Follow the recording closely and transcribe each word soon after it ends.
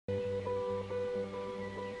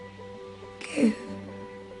Give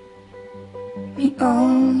me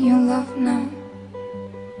all your love now,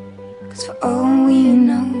 'cause for all we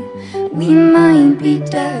know, we might be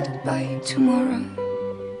dead by tomorrow.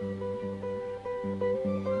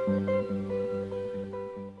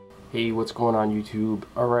 Hey, what's going on YouTube?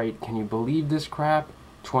 Alright, can you believe this crap?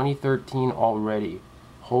 2013 already.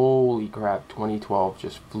 Holy crap, 2012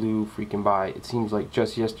 just flew freaking by. It seems like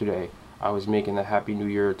just yesterday I was making the Happy New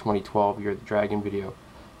Year 2012 Year of the Dragon video.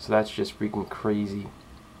 So that's just freaking crazy.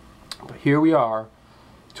 But here we are,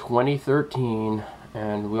 2013,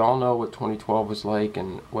 and we all know what 2012 was like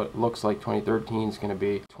and what it looks like 2013 is going to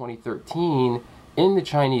be. 2013 in the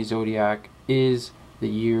Chinese zodiac is the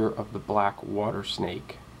year of the black water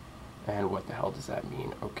snake. And what the hell does that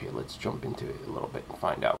mean? Okay, let's jump into it a little bit and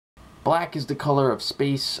find out. Black is the color of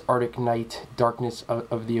space, Arctic night, darkness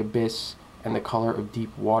of the abyss, and the color of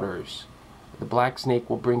deep waters. The black snake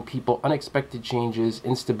will bring people unexpected changes,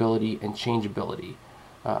 instability, and changeability.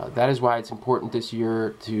 That is why it's important this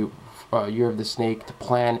year to year of the snake to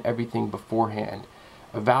plan everything beforehand.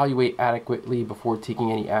 Evaluate adequately before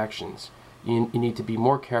taking any actions. You need to be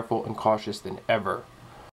more careful and cautious than ever.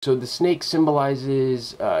 So the snake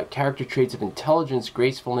symbolizes character traits of intelligence,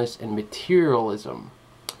 gracefulness, and materialism.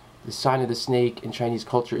 The sign of the snake in Chinese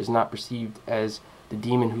culture is not perceived as the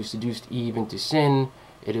demon who seduced Eve into sin.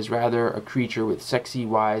 It is rather a creature with sexy,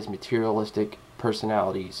 wise, materialistic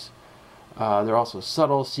personalities. They're also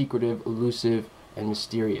subtle, secretive, elusive, and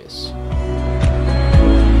mysterious.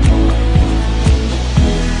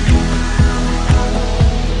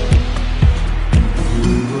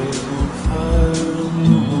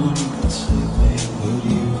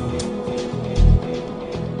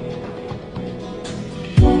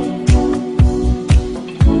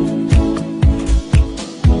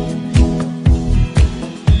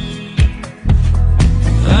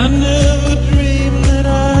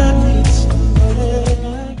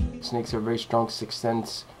 Snakes have a very strong sixth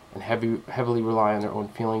sense and heavily rely on their own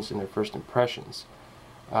feelings and their first impressions,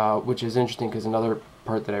 which is interesting because another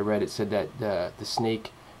part that I read, it said that the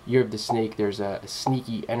snake, year of the snake, there's a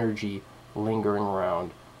sneaky energy lingering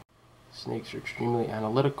around. Snakes are extremely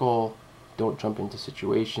analytical, don't jump into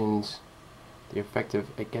situations, they're effective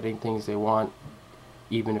at getting things they want,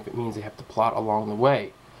 even if it means they have to plot along the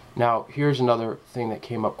way. Now, here's another thing that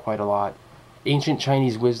came up quite a lot. Ancient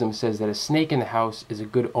Chinese wisdom says that a snake in the house is a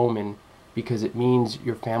good omen because it means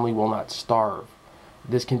your family will not starve.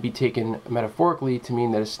 This can be taken metaphorically to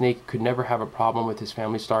mean that a snake could never have a problem with his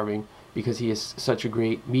family starving because he is such a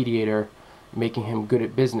great mediator, making him good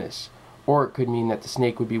at business. Or it could mean that the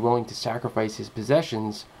snake would be willing to sacrifice his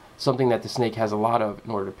possessions, something that the snake has a lot of,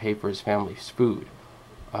 in order to pay for his family's food.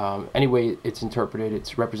 Anyway, it's interpreted,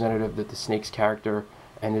 it's representative of the snake's character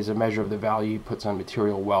and is a measure of the value he puts on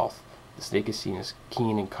material wealth. The snake is seen as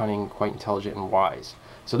keen and cunning, quite intelligent and wise.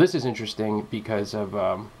 So this is interesting because of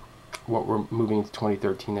what we're moving into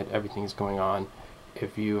 2013, that everything is going on.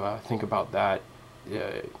 If you think about that,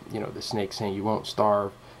 you know, the snake saying you won't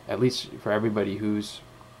starve, at least for everybody who's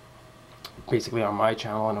basically on my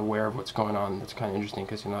channel and aware of what's going on, that's kind of interesting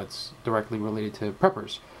because, you know, it's directly related to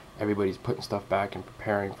preppers. Everybody's putting stuff back and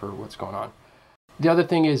preparing for what's going on. The other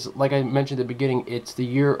thing is, like I mentioned at the beginning, it's the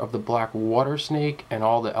year of the black water snake, and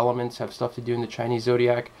all the elements have stuff to do in the Chinese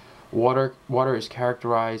zodiac. Water is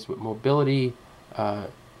characterized with mobility,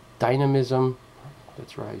 dynamism,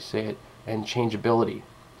 that's right, I say it, and changeability.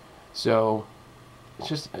 So it's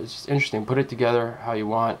just interesting. Put it together how you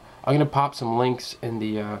want. I'm going to pop some links in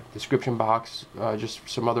the description box, just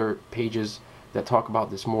some other pages that talk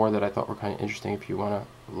about this more that I thought were kind of interesting if you want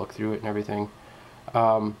to look through it and everything.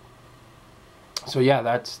 So yeah,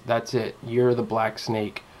 that's it. Year of the Black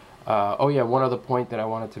Snake. Oh yeah, one other point that I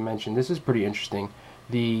wanted to mention. This is pretty interesting.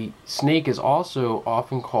 The snake is also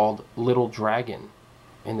often called Little Dragon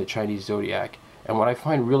in the Chinese zodiac. And what I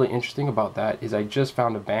find really interesting about that is I just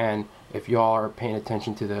found a band. If y'all are paying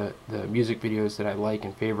attention to the music videos that I like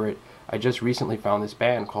and favorite, I just recently found this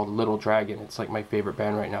band called Little Dragon. It's like my favorite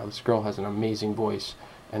band right now. This girl has an amazing voice,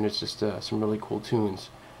 and it's just some really cool tunes.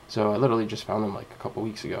 So I literally just found them like a couple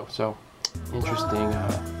weeks ago. So interesting,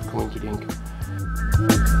 coinky dink.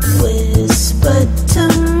 Whisper to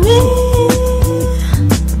me,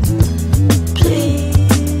 please,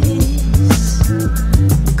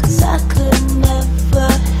 'cause I could never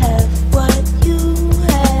have what you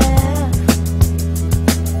have.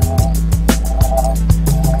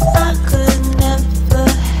 I could never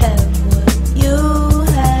have what you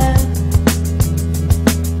have.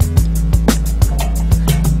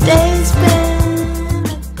 Days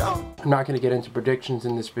been gone. I'm not going to get into predictions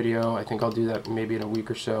in this video. I think I'll do that maybe in a week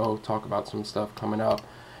or so, talk about some stuff coming up.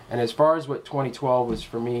 And as far as what 2012 was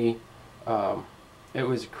for me, It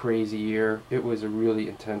was a crazy year. It was a really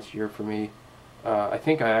intense year for me. I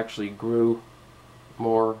think I actually grew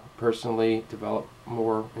more personally, developed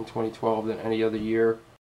more in 2012 than any other year.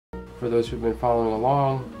 For those who've been following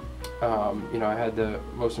along, you know, I had the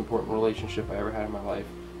most important relationship I ever had in my life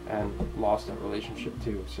and lost that relationship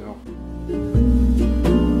too, so.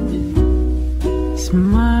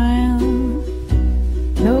 Smile,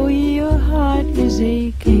 though your heart is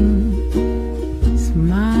aching.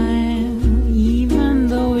 Smile, even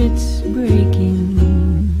though it's breaking.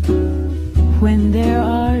 When there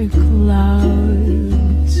are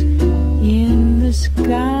clouds in the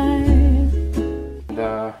sky.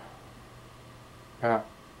 And,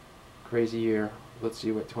 crazy year. Let's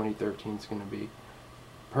see what 2013 is going to be.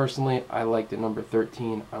 Personally, I like the number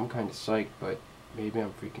 13. I'm kind of psyched, but maybe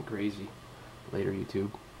I'm freaking crazy. Later,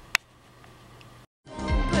 YouTube.